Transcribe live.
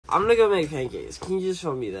I'm gonna go make pancakes. Can you just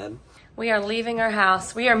show me then? We are leaving our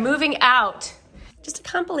house. We are moving out. Just a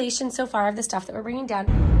compilation so far of the stuff that we're bringing down.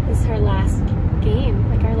 This is our last game,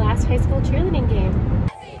 like our last high school cheerleading game.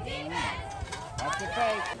 That's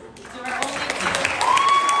okay.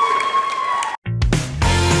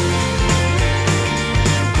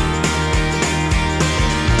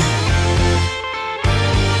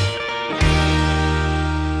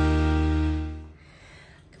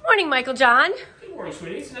 Good morning, Michael John. Good morning,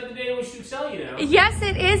 sweetie. It's another day we should sell you now. Yes,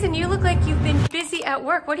 it is, and you look like you've been busy at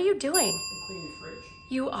work. What are you doing? I'm cleaning the fridge.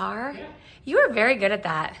 You are? Yeah. You are very good at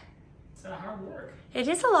that. It's hard work. It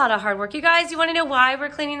is a lot of hard work. You guys, you want to know why we're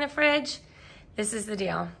cleaning the fridge? This is the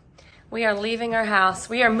deal. We are leaving our house.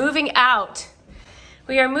 We are moving out.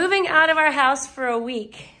 We are moving out of our house for a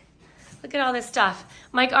week. Look at all this stuff.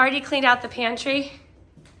 Mike already cleaned out the pantry.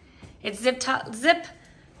 It's zip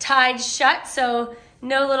tied shut, so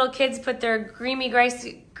no little kids put their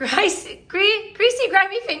greasy, grimy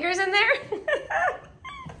fingers in there.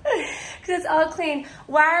 Because it's all clean.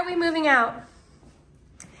 Why are we moving out?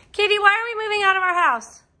 Katie, why are we moving out of our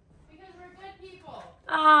house? Because we're good people.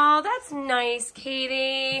 Oh, that's nice,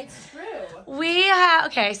 Katie. It's true. We have,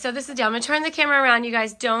 okay, so this is the deal. I'm going to turn the camera around. You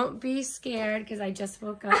guys don't be scared because I just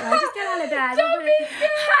woke up. I just got out of bed. Don't be scared.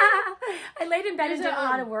 I laid in bed and did a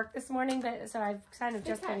lot of work this morning, but so I've kind of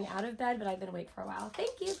just getting out of bed, but I've been awake for a while.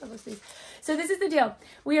 Thank you for listening. So this is the deal.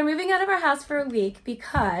 We are moving out of our house for a week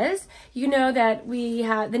because you know that we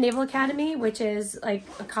have the Naval Academy, which is like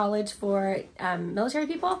a college for military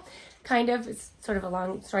people. Kind of, it's sort of a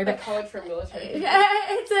long story, but college for military people.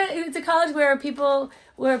 it's a college where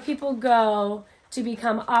people go to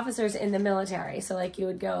become officers in the military. So like you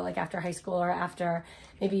would go like after high school or after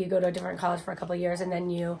maybe you go to a different college for a couple of years and then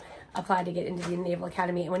you apply to get into the Naval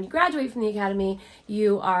Academy. And when you graduate from the academy,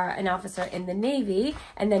 you are an officer in the Navy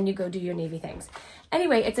and then you go do your Navy things.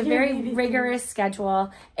 Anyway, it's a very rigorous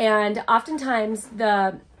schedule, and oftentimes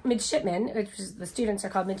the midshipmen, which is the students are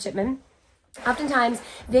called midshipmen, oftentimes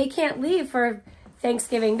they can't leave for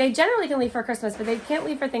Thanksgiving. They generally can leave for Christmas, but they can't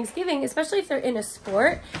leave for Thanksgiving, especially if they're in a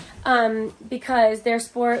sport, because their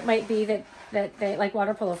sport might be that they, like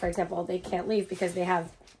water polo, for example, they can't leave because they have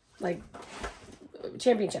like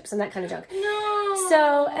championships and that kind of junk. No.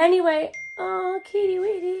 So anyway, oh, Katie,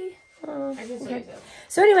 Weedy. Oh, okay.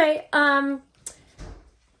 So anyway,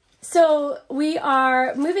 so we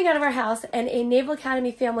are moving out of our house and a Naval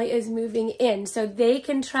Academy family is moving in so they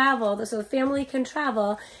can travel, so the family can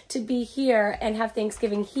travel to be here and have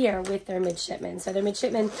Thanksgiving here with their midshipmen. So their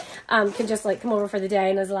midshipmen can just like come over for the day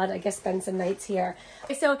and there's allowed to, I guess, spend some nights here.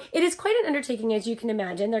 So it is quite an undertaking, as you can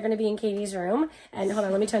imagine. They're going to be in Katie's room. And hold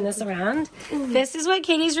on, let me turn this around. This is what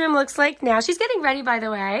Katie's room looks like now. She's getting ready, by the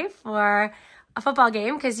way, for a football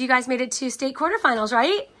game because you guys made it to state quarterfinals,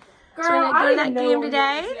 right? Girl, so we're I gonna didn't that know game we were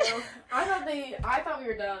today. I thought we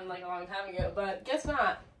were done like a long time ago, but guess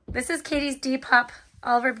not. This is Katie's Depop,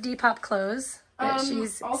 all of her Depop clothes that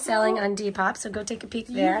she's also, selling on Depop. So go take a peek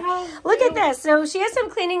there. Look at this. So she has some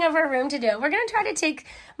cleaning of her room to do. We're gonna try to take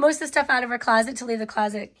most of the stuff out of her closet to leave the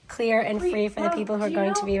closet clear and free for the people who are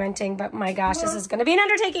going to be renting. But my gosh, this is gonna be an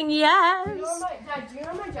undertaking. Yes. Do you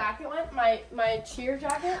know where my jacket went? My cheer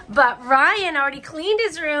jacket? But Ryan already cleaned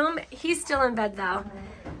his room. He's still in bed though.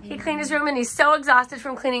 He cleaned his room and he's so exhausted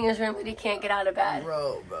from cleaning his room that he can't get out of bed.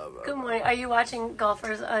 Bro. Good morning. Are you watching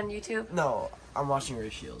golfers on YouTube? No, I'm watching Ray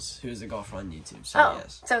Shields, who's a golfer on YouTube, so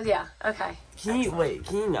yes. So yeah, okay. Can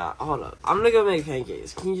you not? Hold up. I'm gonna go make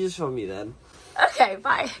pancakes. Can you just show me then? Okay,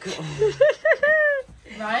 bye.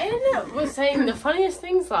 Ryan was saying the funniest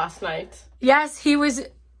things last night. Yes, he was.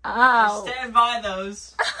 Oh. Stand by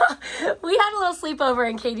those. We had a little sleepover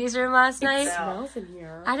in Katie's room last night. It smells in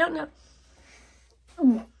here. I don't know.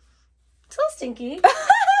 It's a little stinky.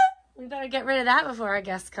 We better get rid of that before our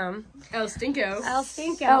guests come. El Stinko. El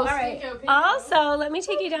Stinko. El All right. Stinko. Also, let me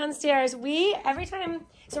take you downstairs. So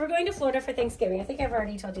we're going to Florida for Thanksgiving. I think I've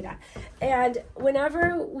already told you that. And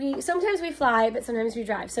sometimes we fly, but sometimes we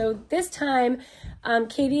drive. So this time,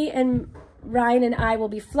 Katie and Ryan and I will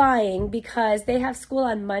be flying because they have school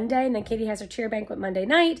on Monday and then Katie has her cheer banquet Monday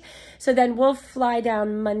night. So then we'll fly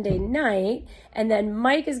down Monday night and then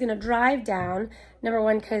Mike is going to drive down. Number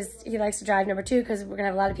one, because he likes to drive. Number two, because we're going to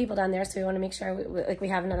have a lot of people down there. So we want to make sure we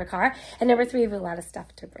have another car. And number three, we have a lot of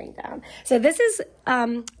stuff to bring down. So this is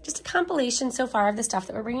just a compilation so far of the stuff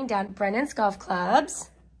that we're bringing down. Brennan's golf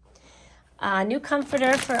clubs. New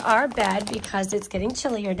comforter for our bed because it's getting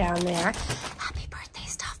chillier down there. Happy birthday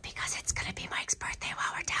stuff because it's going to be Mike's birthday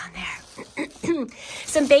while we're down there.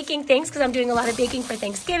 Some baking things because I'm doing a lot of baking for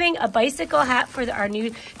Thanksgiving. A bicycle hat for our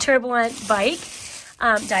new Turbulant bike.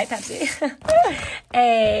 Diet Pepsi.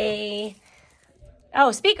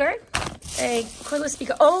 speaker, a cordless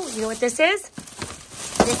speaker. Oh, you know what this is?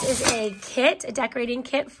 This is a kit, a decorating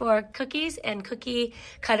kit for cookies and cookie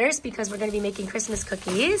cutters because we're going to be making Christmas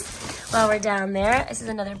cookies while we're down there. This is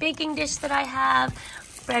another baking dish that I have.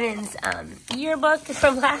 Brennan's yearbook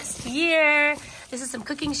from last year. This is some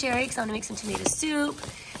cooking sherry because I want to make some tomato soup.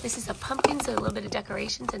 This is a pumpkin, so a little bit of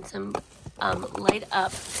decorations and some light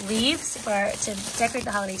up leaves to decorate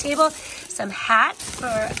the holiday table. Some hats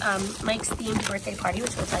for Mike's themed birthday party,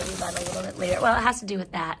 which we'll tell you about a little bit later. Well, it has to do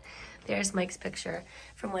with that. There's Mike's picture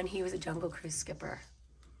from when he was a Jungle Cruise skipper.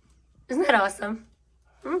 Isn't that awesome?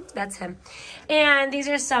 That's him. And these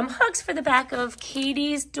are some hooks for the back of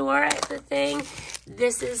Katie's door at the thing.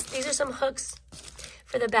 These are some hooks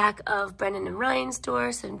for the back of Brennan and Ryan's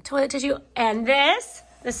door, some toilet tissue, and this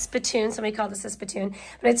spittoon. Somebody called this a spittoon,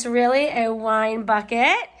 but it's really a wine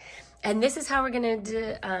bucket. And this is how we're gonna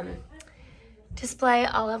display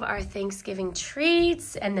all of our Thanksgiving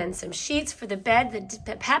treats, and then some sheets for the bed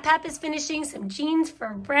that Pap is finishing, some jeans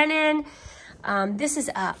for Brennan. This is,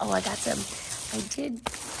 I did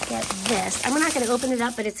get this. I'm not going to open it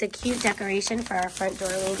up, but it's a cute decoration for our front door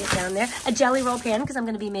when we get down there. A jelly roll pan, because I'm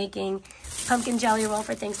going to be making pumpkin jelly roll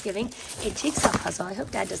for Thanksgiving. A jigsaw puzzle. I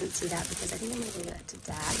hope Dad doesn't see that, because I think I'm going to give that to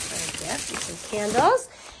Dad for a gift. And some candles.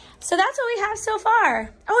 So that's what we have so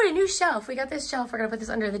far. Oh, and a new shelf. We got this shelf. We're going to put this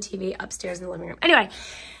under the TV upstairs in the living room. Anyway,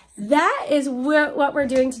 that is what we're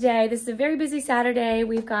doing today. This is a very busy Saturday.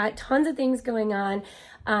 We've got tons of things going on.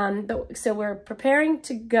 So we're preparing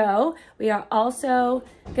to go. We are also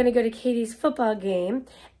going to go to Katie's football game.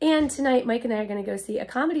 And tonight, Mike and I are going to go see a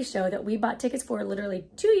comedy show that we bought tickets for literally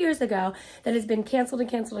 2 years ago that has been canceled and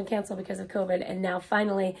canceled and canceled because of COVID. And now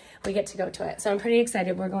finally we get to go to it. So I'm pretty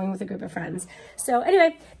excited. We're going with a group of friends. So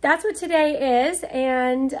anyway, that's what today is.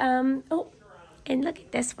 And, oh, and look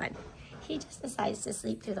at this one. He just decides to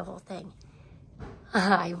sleep through the whole thing.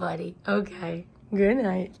 Hi, buddy. Okay. Good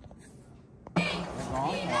night.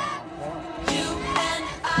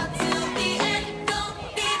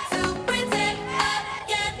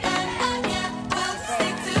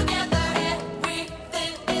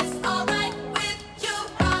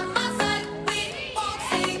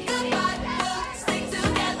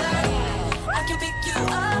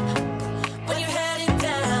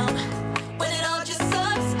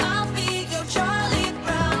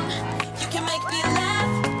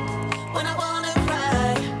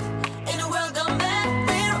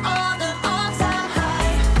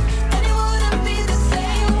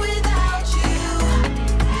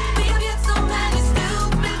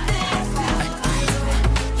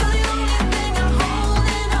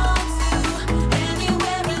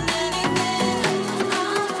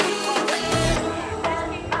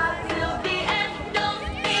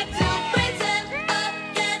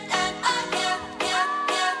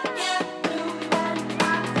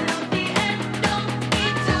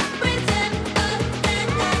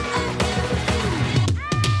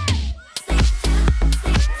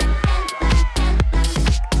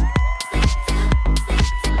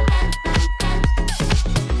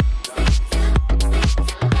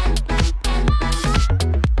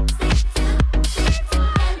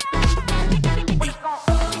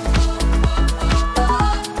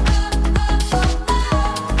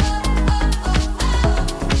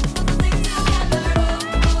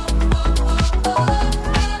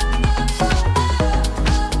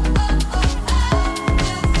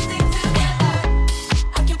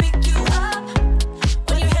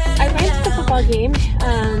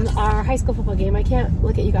 Our high school football game. I can't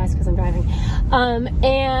look at you guys because I'm driving.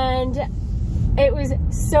 And it was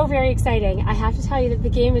so very exciting. I have to tell you that the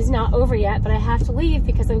game is not over yet, but I have to leave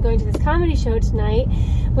because I'm going to this comedy show tonight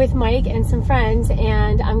with Mike and some friends,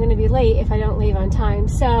 and I'm going to be late if I don't leave on time.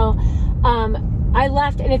 So I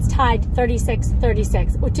left and it's tied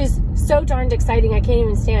 36-36, which is so darned exciting. I can't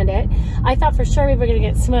even stand it. I thought for sure we were going to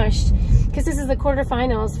get smushed because this is the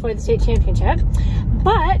quarterfinals for the state championship.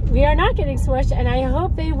 But we are not getting smushed, and I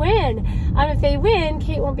hope they win. If they win,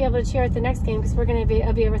 Kate won't be able to cheer at the next game because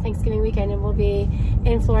I'll be over Thanksgiving weekend and we'll be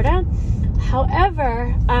in Florida.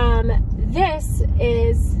 However, this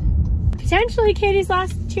is potentially Katie's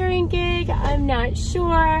last cheering gig. I'm not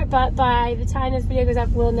sure, but by the time this video goes up,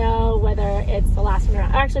 we'll know whether it's the last one or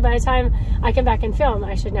not. Actually, by the time I come back and film,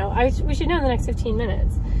 I should know. We should know in the next 15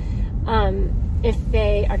 minutes if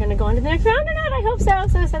they are going to go on to the next round or not. I hope so.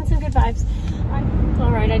 So send some good vibes. All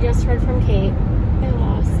right, I just heard from Kate. They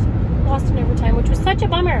lost in overtime, which was such a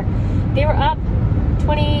bummer. They were up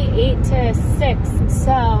 28-6.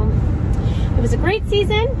 So it was a great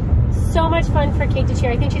season. So much fun for Kate to cheer.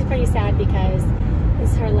 I think she's pretty sad because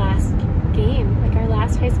it's her last game, like our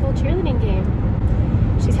last high school cheerleading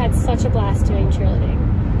game. She's had such a blast doing cheerleading.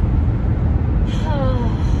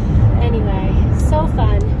 Anyway, so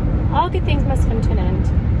fun. All good things must come to an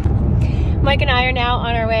end. Mike and I are now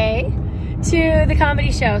on our way to the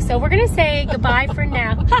comedy show. So we're gonna say goodbye for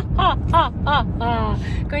now.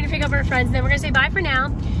 Going to pick up our friends, and then we're gonna say bye for now,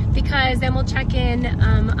 because then we'll check in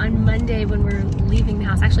on Monday when we're leaving the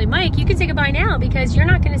house. Actually, Mike, you can say goodbye now because you're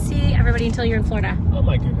not gonna see everybody until you're in Florida. Oh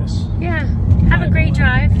my goodness. Yeah, have a great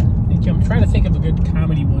drive. Thank you. I'm trying to think of a good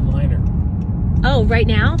comedy one-liner. Oh, right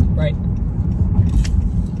now? Right.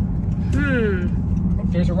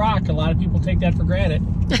 If there's a rock, a lot of people take that for granted.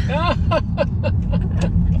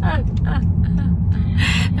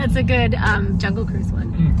 That's a good Jungle Cruise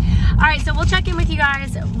one. All right, so we'll check in with you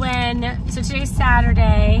guys so today's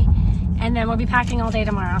Saturday, and then we'll be packing all day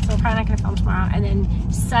tomorrow, so we're probably not gonna film tomorrow, and then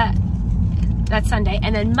that's Sunday,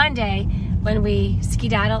 and then Monday when we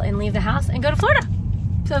skedaddle and leave the house and go to Florida.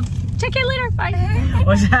 So check in later, bye.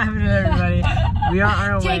 What's happening, everybody? We are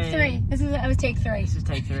on our way. Take 3. This was take 3. This is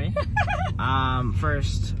take 3.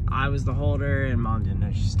 First, I was the holder, and Mom didn't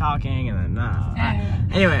know she was talking, and then,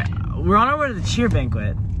 anyway, we're on our way to the cheer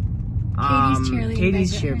banquet.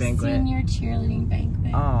 Katie's cheer banquet. Senior cheerleading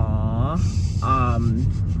banquet. Aww.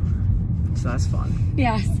 So that's fun.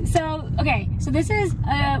 Yes. So, okay. So this is,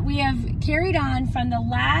 we have carried on from the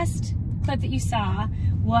last clip that you saw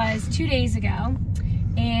was 2 days ago.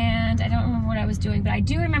 And I don't remember what I was doing, but I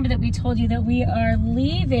do remember that we told you that we are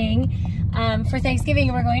leaving for Thanksgiving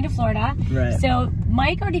and we're going to Florida. Right. So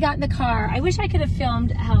Mike already got in the car. I wish I could have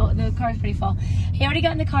filmed how the car is pretty full. He already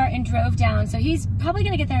got in the car and drove down, so he's probably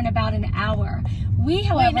going to get there in about an hour. We,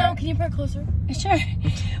 however... Wait, no, can you put it closer? Sure.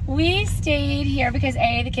 We stayed here because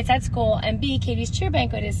A, the kids had school, and B, Katie's cheer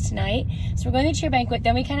banquet is tonight. So we're going to the cheer banquet.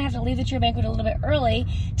 Then we kind of have to leave the cheer banquet a little bit early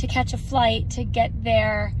to catch a flight to get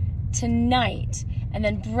there tonight. And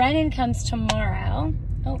then Brennan comes tomorrow.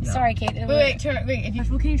 Oh, yeah. Sorry, Kate. Wait, turn it. Wait,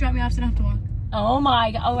 can you drop me off so I don't have to walk? Oh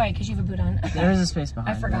my god. Oh, right, because you have a boot on. Okay. There is a space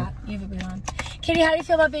behind. I forgot. You have a boot on. Katie, how do you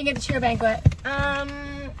feel about being at the cheer banquet?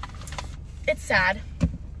 It's sad.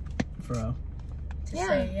 For real. To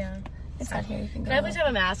say, yeah. It's sad here. You can go. Can I please have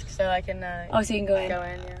a mask so I can, oh, so you can go in? Go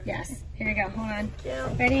in, yeah. Yes. Here we go. Hold on. Yeah.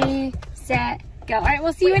 Ready, set, go. All right,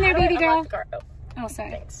 we'll see you in there, baby girl. Oh,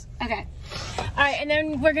 sorry. Thanks. Okay. All right, and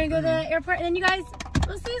then we're going to go to the airport, and then you guys...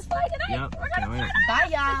 We'll see us fly tonight. Yep, We're gonna fly bye,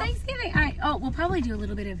 y'all. for Thanksgiving. All right. Oh, we'll probably do a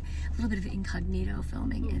little bit of incognito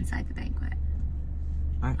filming inside the banquet.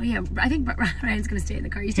 Right. Oh yeah, I think Ryan's gonna stay in the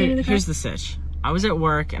car. You staying in the car? Here's the sitch. I was at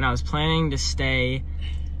work and I was planning to stay.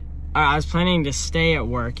 I was planning to stay at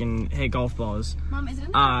work and hit golf balls. Mom, is it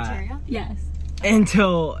in the cafeteria? Yes.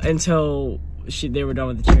 Until they were done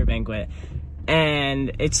with the cheer banquet.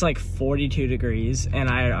 And it's like 42 degrees, and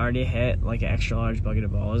I had already hit like an extra large bucket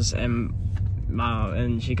of balls, and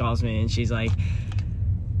she calls me and she's like,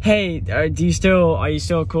 hey, are you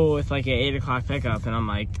still cool with like an 8 o'clock pickup? And I'm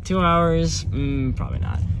like, 2 hours? Probably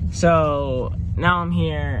not. So now I'm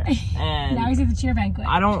here, and now he's at the cheer banquet.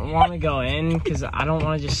 I don't want to go in because I don't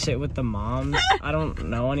want to just sit with the moms. I don't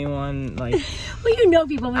know anyone. Like, well, you know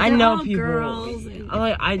people, but I know all people. Girls and...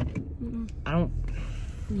 I don't.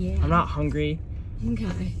 Yeah. I'm not hungry.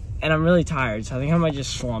 Okay. And I'm really tired, so I think I might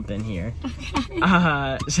just slump in here.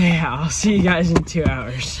 Okay. So yeah, I'll see you guys in 2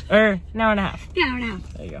 hours. Or an hour and a half. Yeah, hour and a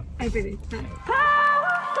half. There you go. All right, baby. Bye.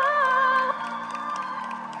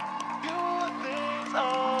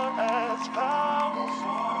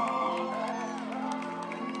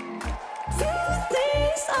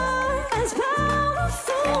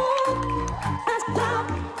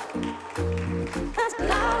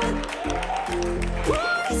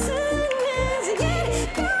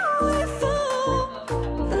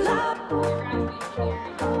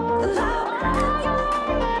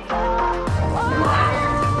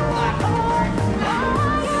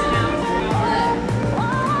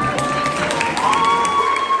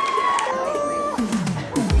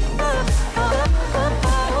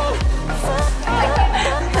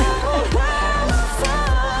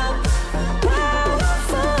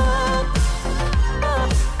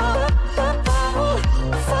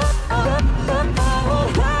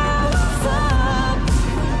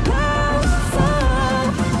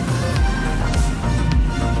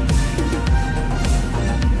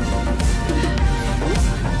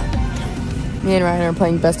 Me and Ryan are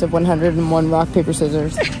playing best of 101 rock, paper,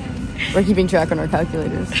 scissors. We're keeping track on our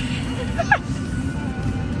calculators. You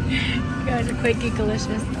guys are quite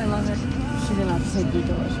geekalicious. I love it. She did not say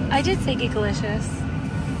geekalicious. I did say geekalicious.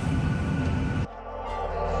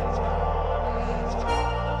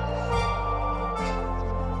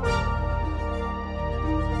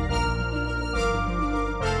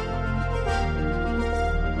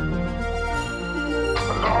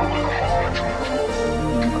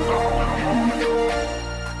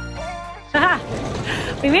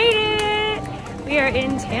 We made it! We are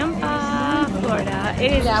in Tampa, Florida.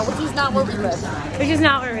 It is, Yeah, which is not where we live. which is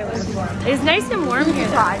not where we live. It's nice and warm here.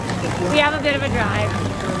 We have a bit of a drive.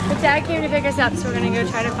 But Dad came to pick us up, so we're gonna go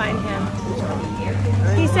try to find him.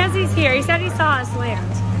 He says he's here. He said he saw us land.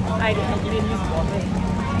 I did.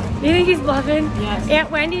 You think he's bluffing? Yes.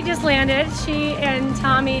 Aunt Wendy just landed. She and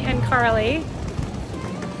Tommy and Carly.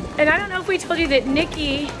 And I don't know if we told you that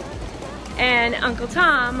Nikki and Uncle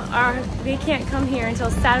Tom they can't come here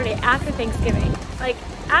until Saturday after Thanksgiving. Like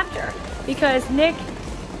after. Because Nick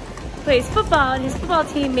plays football and his football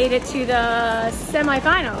team made it to the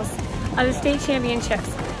semifinals of the state championships.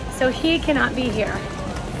 So he cannot be here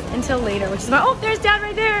until later, which is why, oh, there's Dad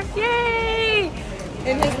right there. Yay!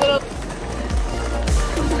 In his little...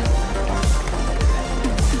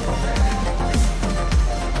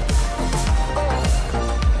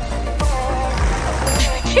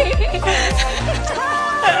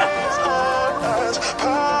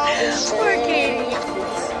 Poor Katie.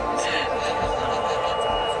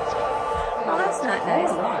 Well, that's not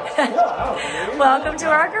nice. Welcome to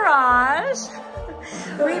our garage.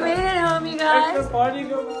 We made it home, you guys. It's a party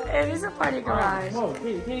garage. It is a party garage. Whoa,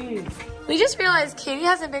 Katie. We just realized Katie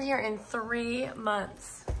hasn't been here in 3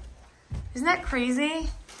 months. Isn't that crazy?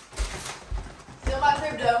 Still my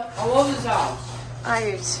crypto. I love this house.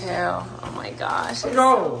 I do too. Oh my gosh. It's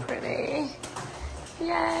Go. so pretty.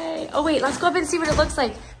 Yay. Oh wait, let's go up and see what it looks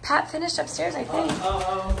like. Pat finished upstairs, I think.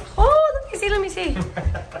 Oh, let me see.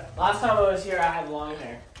 Last time I was here, I had long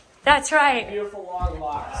hair. That's right. Beautiful long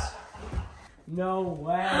locks. No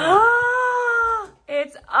way.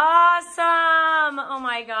 It's awesome. Oh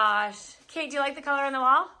my gosh. Kate, do you like the color on the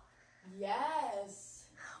wall? Yes.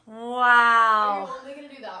 Wow. Are you only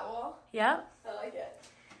gonna do that wall? Yep. I like it.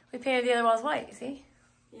 We painted the other walls white, you see?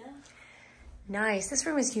 Yeah. Nice. This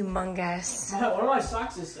room is humongous. One of my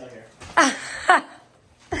socks is still here.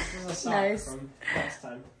 This is a sock Nice. from last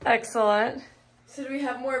time. Excellent. So do we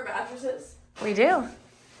have more mattresses? We do.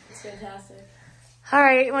 It's fantastic. All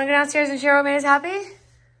right, you want to go downstairs and share what made us happy?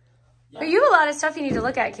 But you have a lot of stuff you need to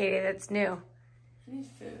look at, Katie, that's new. I need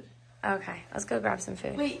food. Okay, let's go grab some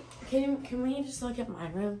food. Wait, can we just look at my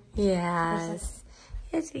room? Yes.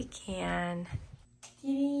 Yes, we can.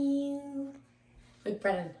 With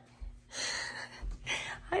Brennan.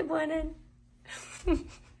 Hi, Brennan. Oh, look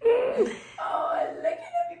at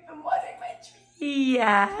him. You've been watering my tree.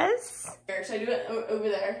 Yes. Should I do it over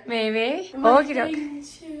there? Maybe. My Okie doke.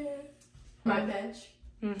 bench. My bench.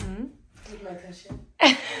 Mm-hmm. With my cushion.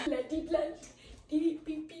 Letty lunch. Beep,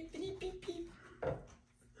 beep, beep, beep, beep, beep.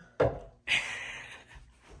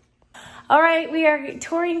 All right, we are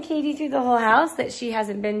touring Katie through the whole house that she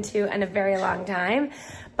hasn't been to in a very long time,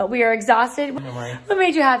 but we are exhausted. What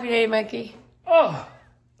made you happy today, Mikey? Oh.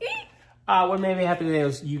 What made me happy today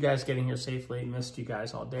was you guys getting here safely. Missed you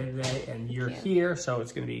guys all day today, and you're here, so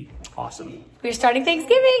it's going to be awesome. We're starting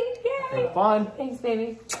Thanksgiving. Yay. Have fun. Thanks,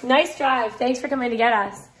 baby. Nice drive. Thanks for coming to get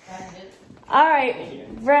us. All right,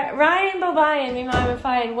 Ryan Bobian, me mom and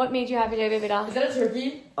fine. What made you happy today, baby doll? Is that a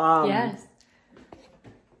turkey? Yes.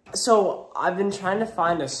 So I've been trying to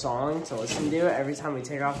find a song to listen to every time we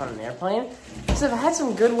take off on an airplane. So I've had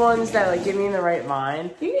some good ones that like get me in the right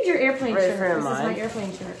mind. You need your airplane Right shirt. frame of This is my mind.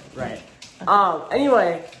 airplane shirt. Right.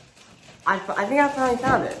 Anyway, I think I finally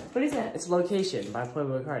found it. What is it? It's Location by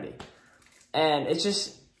Playboy Cardi. And it's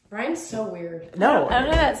just, Ryan's so weird. no. I don't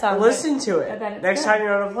know that song. Listen to I bet it it's next good. time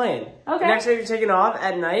you're on a plane. Okay. Next time you're taking off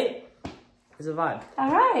at night is a vibe.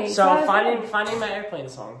 All right. So finding my airplane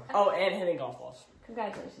song. Oh, and hitting golf balls.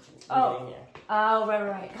 Congratulations. Getting here. Oh,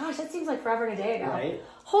 right. Gosh, that seems like forever and a day ago. Right?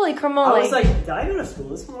 Holy cremole. I was like, did I go to school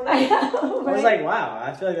this morning? I know, I was right? like, wow,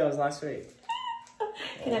 I feel like that was last week.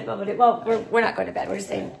 Good night, Mama. Well, we're not going to bed. We're just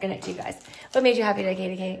saying good night to you guys. What made you happy today,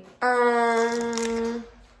 Katie Kate?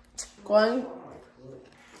 Going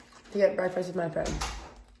to get breakfast with my friends.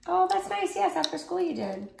 Oh, that's nice. Yes, after school you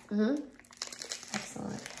did. Mm-hmm.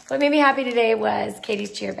 Excellent. What made me happy today was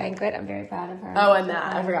Katie's cheer banquet. I'm very proud of her. Oh, and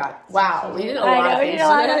that. I forgot. Wow. We did a I lot know, of we things did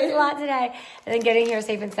a today. lot today. And then getting here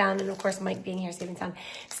safe and sound, and of course Mike being here safe and sound.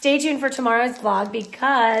 Stay tuned for tomorrow's vlog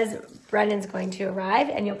because Brennan's going to arrive,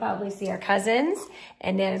 and you'll probably see our cousins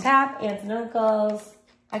and Nan and Pap, aunts and uncles.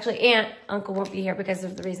 Actually, uncle won't be here because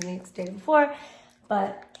of the reason we stated before,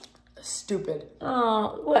 but... Stupid.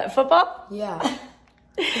 Oh, what, football? Yeah.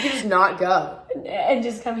 You can just not go. And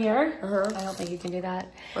just come here? Uh-huh. I don't think you can do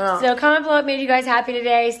that. Well. So comment below what made you guys happy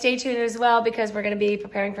today. Stay tuned as well because we're going to be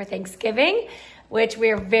preparing for Thanksgiving, which we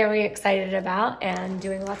are very excited about and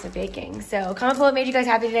doing lots of baking. So comment below what made you guys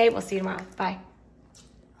happy today. We'll see you tomorrow. Bye.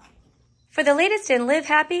 For the latest in Live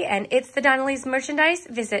Happy and It's the Donnellys merchandise,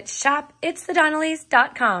 visit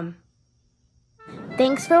shopitsthedonnellys.com.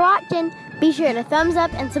 Thanks for watching. Be sure to thumbs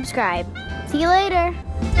up and subscribe. See you later.